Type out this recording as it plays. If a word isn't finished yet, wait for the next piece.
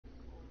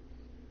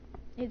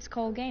It's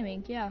called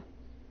gaming, yeah.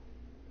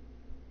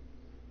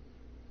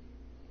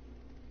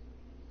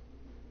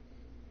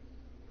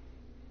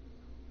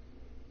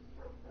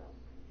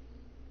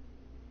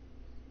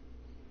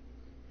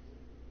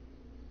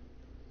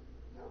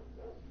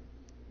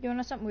 You wanna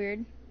know something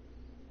weird?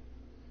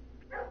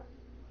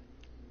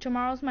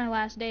 Tomorrow's my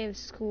last day of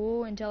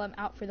school until I'm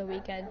out for the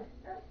weekend.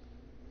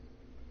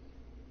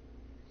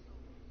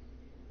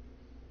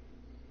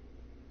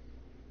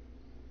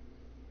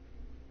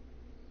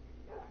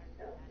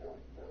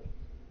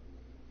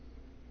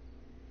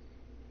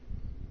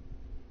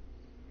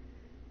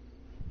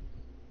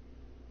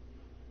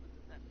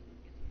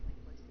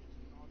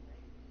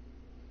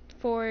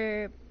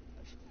 For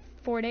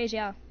 4 days,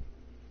 yeah.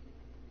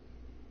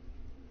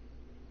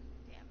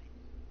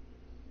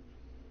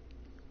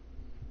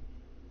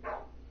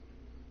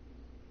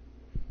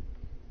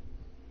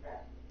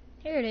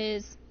 Here it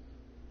is.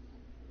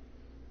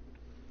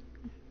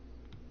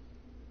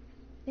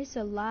 It's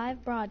a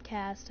live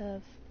broadcast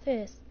of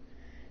this.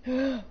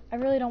 I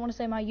really don't want to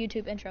say my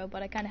YouTube intro,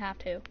 but I kind of have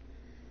to.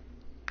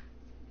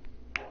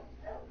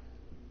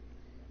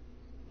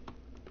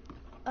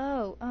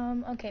 Oh,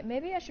 okay,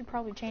 maybe I should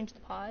probably change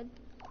the pod.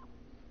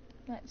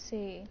 Let's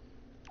see.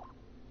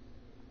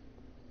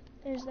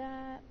 Is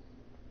that...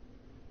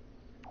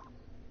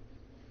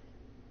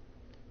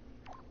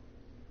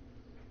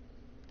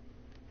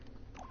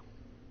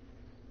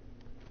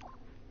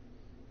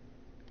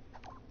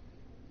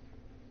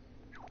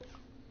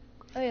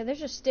 Oh yeah,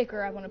 there's a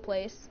sticker I want to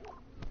place.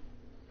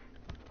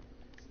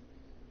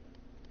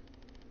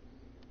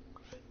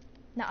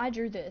 Now, I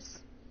drew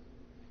this.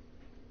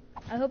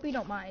 I hope you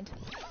don't mind.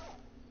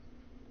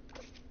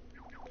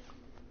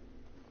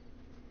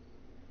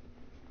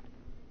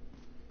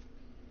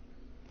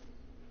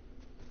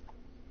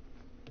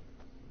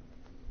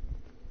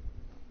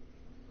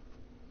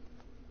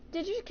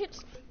 Did you get...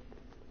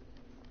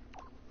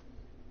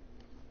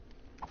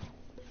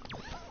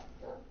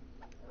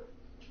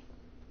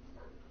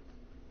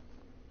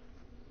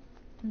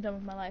 I'm done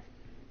with my life.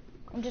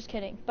 I'm just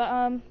kidding.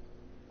 But,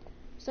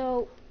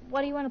 so,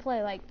 what do you want to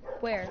play? Like,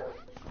 where?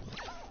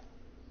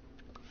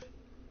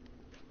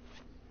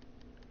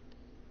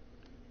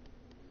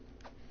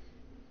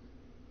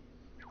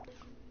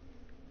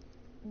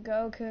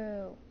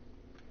 Goku.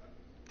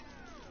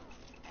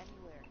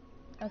 Anywhere.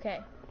 Okay.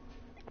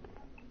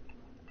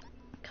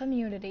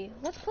 Community.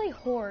 Let's play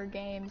horror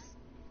games.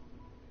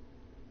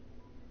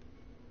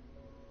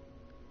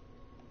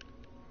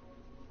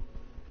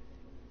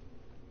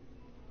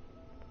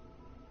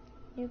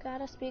 You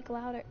gotta speak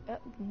louder.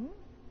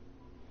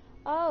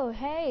 Oh,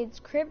 hey, it's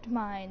Crypt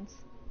Mines.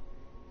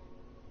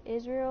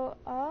 Israel.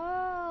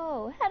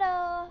 Oh,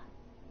 hello.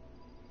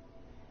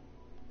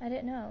 I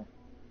didn't know.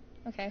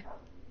 Okay.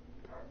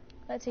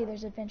 Let's see,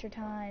 there's Adventure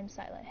Time,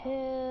 Silent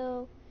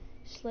Hill,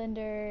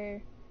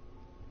 Slender.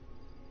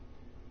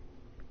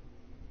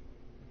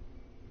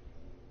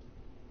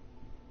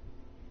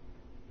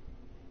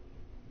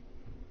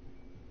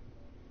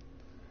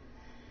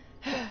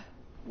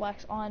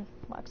 Wax on,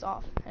 wax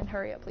off, and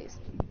hurry up, please.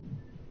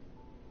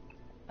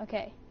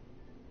 Okay.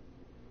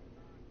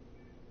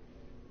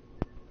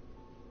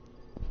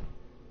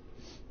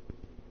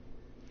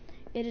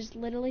 It is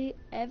literally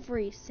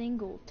every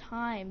single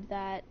time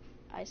that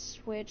I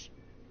switch,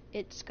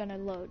 it's gonna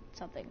load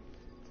something.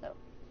 So.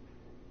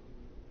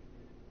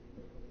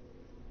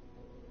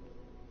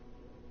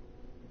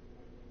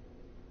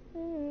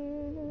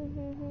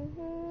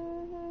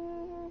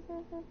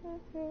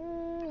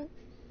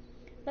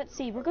 Let's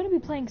see, we're gonna be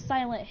playing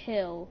Silent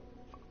Hill.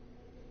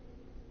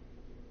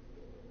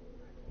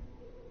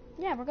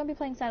 Yeah, we're gonna be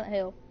playing Silent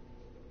Hill.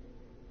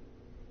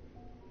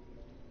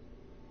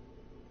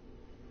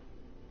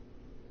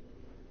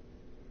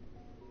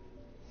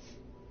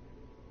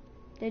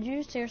 Did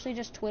you seriously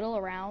just twiddle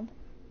around?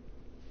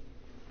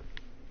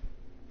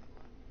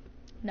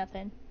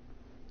 Nothing.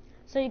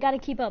 So you gotta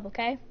keep up,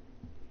 okay?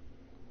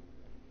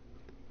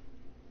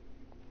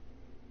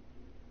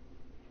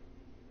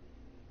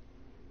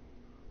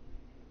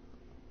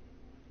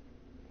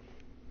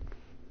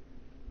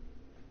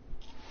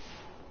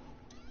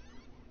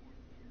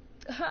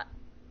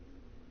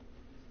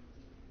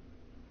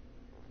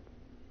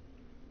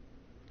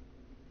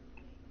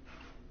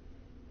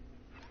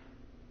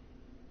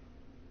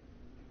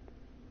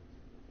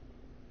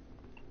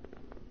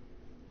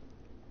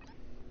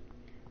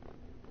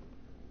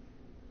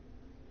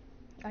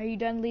 Are you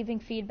done leaving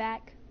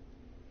feedback?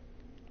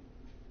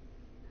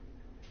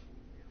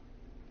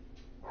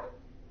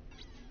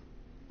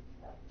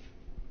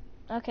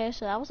 Okay,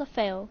 so that was a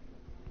fail.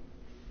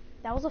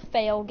 That was a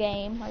fail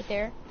game right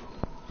there.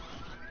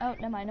 Oh,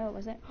 never mind, no it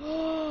wasn't.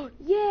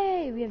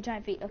 Yay! We have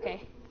giant feet.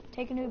 Okay.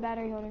 Take a new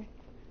battery holder.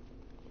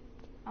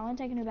 I want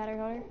to take a new battery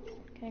holder.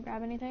 Can I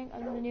grab anything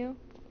other than you?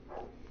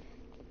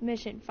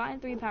 Mission, find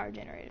 3 power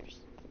generators.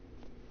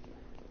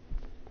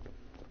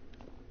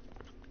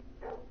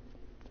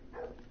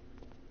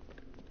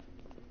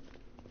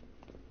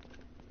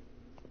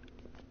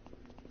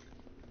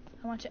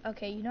 I want you,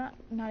 okay, you're not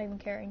even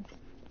caring.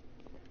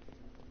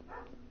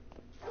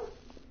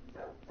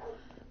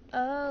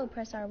 Oh,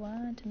 press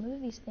R1 to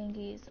move these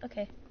thingies.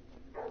 Okay.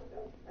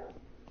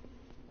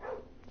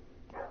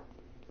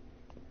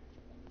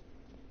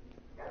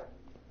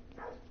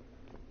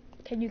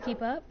 Can you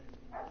keep up?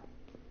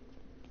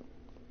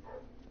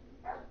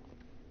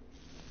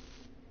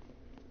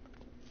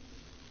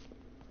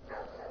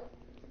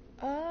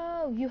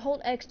 Oh, you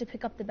hold X to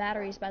pick up the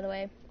batteries, by the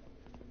way.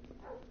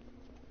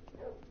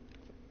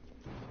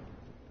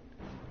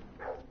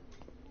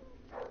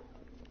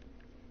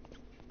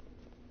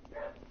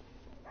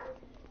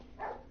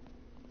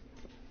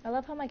 I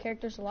love how my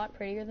character's a lot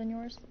prettier than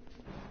yours.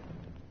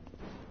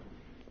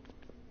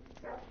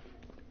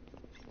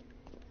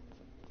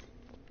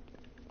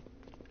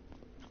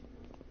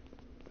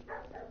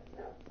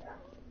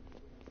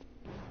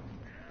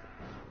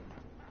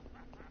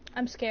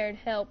 I'm scared.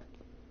 Help.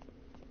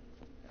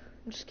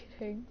 I'm just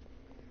kidding.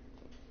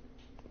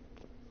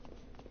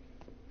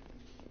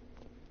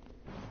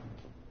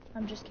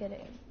 I'm just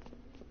kidding.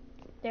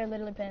 They're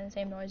literally playing the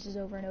same noises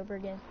over and over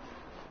again.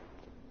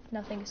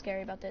 Nothing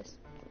scary about this.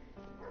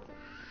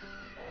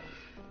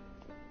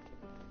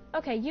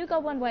 Okay, you go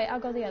one way,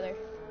 I'll go the other.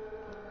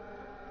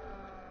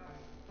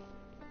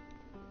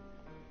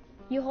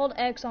 You hold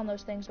X on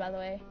those things, by the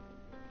way.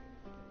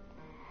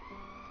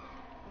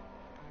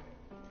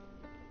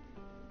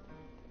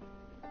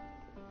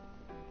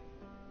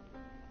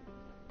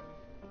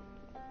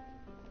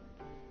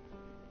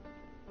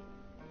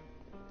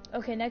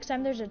 Okay, next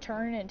time there's a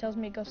turn and it tells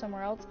me to go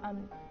somewhere else,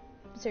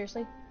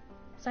 seriously?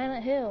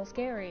 Silent Hill,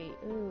 scary,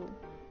 ooh.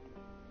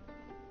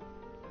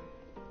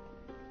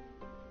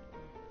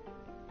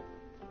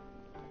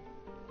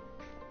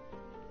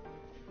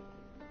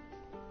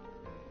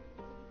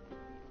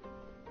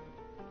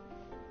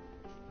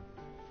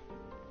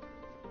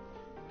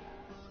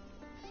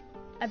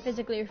 I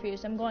physically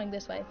refuse, I'm going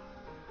this way.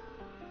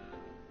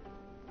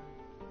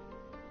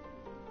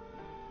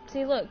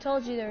 See, look,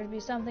 told you there would be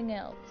something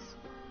else.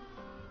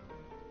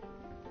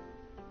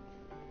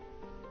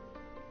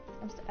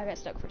 I got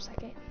stuck for a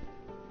second.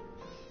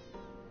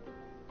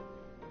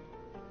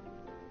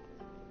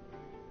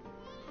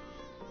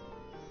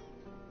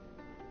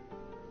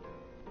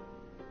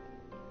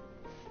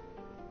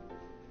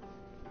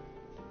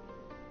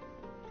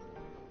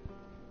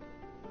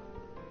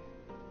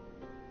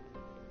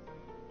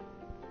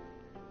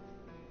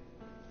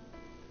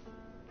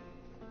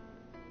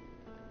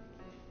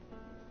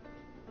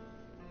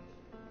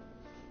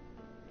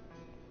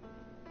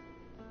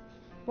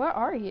 Where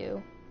are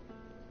you?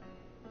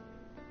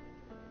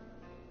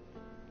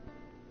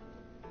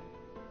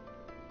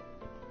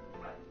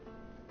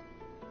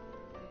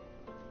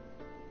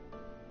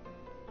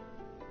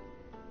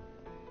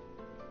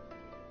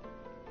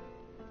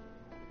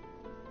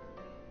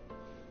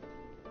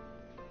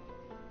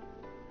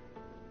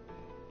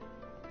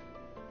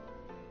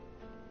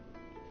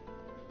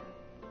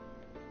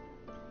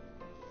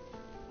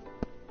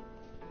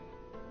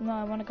 No,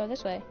 I want to go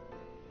this way.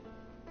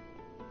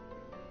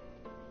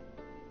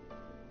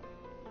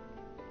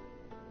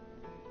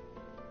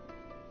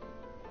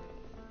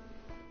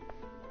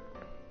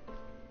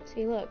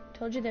 See, look,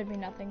 told you there'd be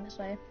nothing this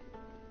way.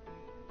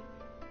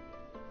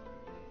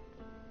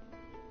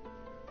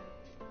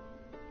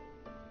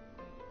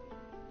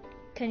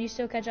 Can you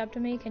still catch up to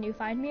me? Can you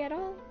find me at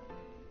all?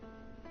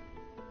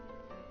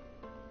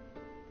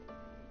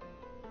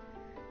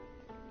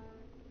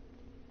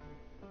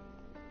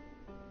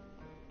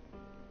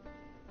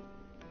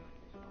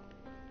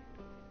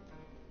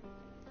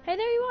 Hey,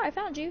 there you are, I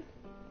found you.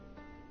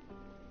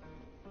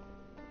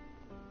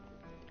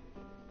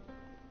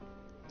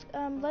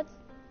 Let's...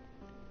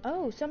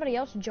 Oh, somebody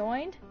else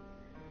joined?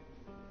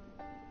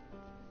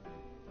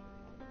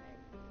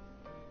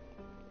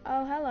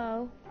 Oh,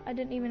 hello. I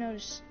didn't even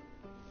notice.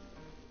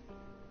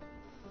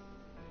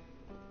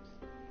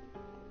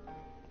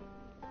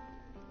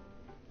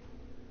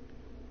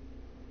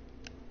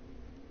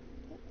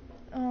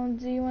 Oh,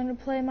 do you want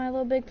to play My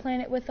Little Big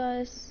Planet with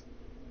us?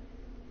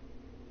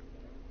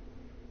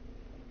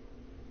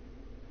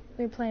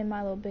 We're playing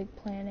My Little Big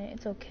Planet.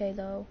 It's okay,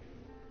 though.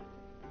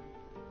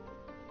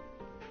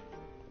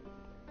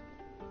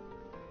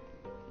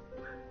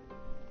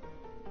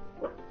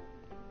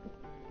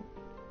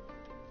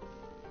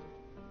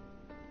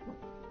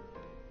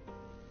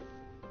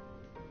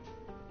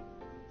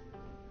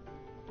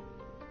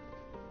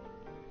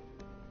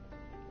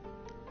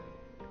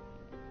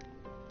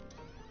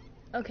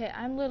 Okay,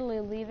 I'm literally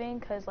leaving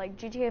because, like,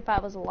 GTA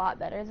 5 was a lot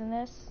better than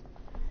this.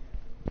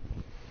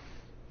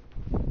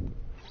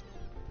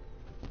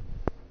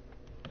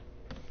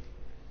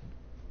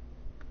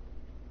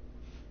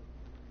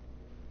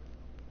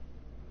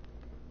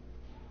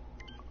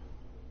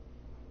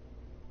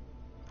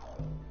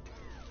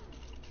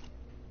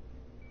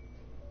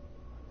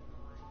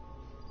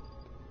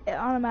 It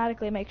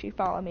automatically makes you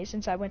follow me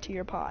since I went to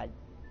your pod.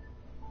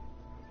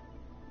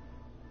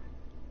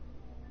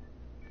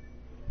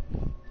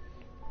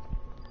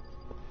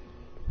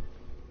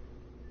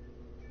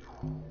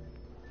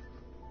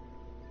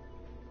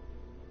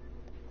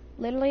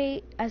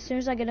 Literally, as soon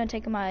as I get done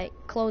taking my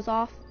clothes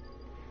off,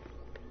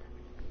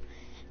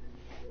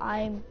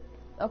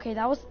 Okay,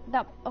 that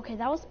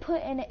was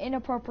put in an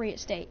inappropriate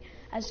state.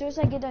 As soon as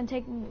I get done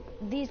taking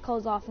these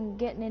clothes off and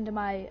getting into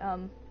my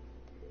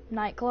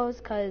night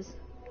clothes, cause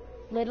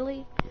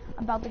literally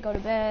I'm about to go to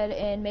bed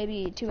in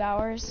maybe 2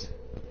 hours,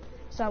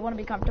 so I want to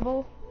be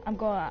comfortable.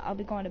 I'll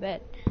be going to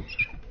bed.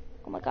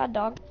 Oh my God,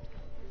 dog,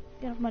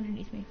 get off from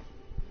underneath me.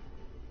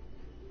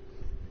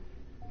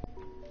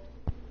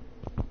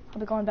 I'll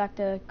be going back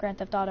to Grand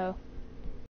Theft Auto.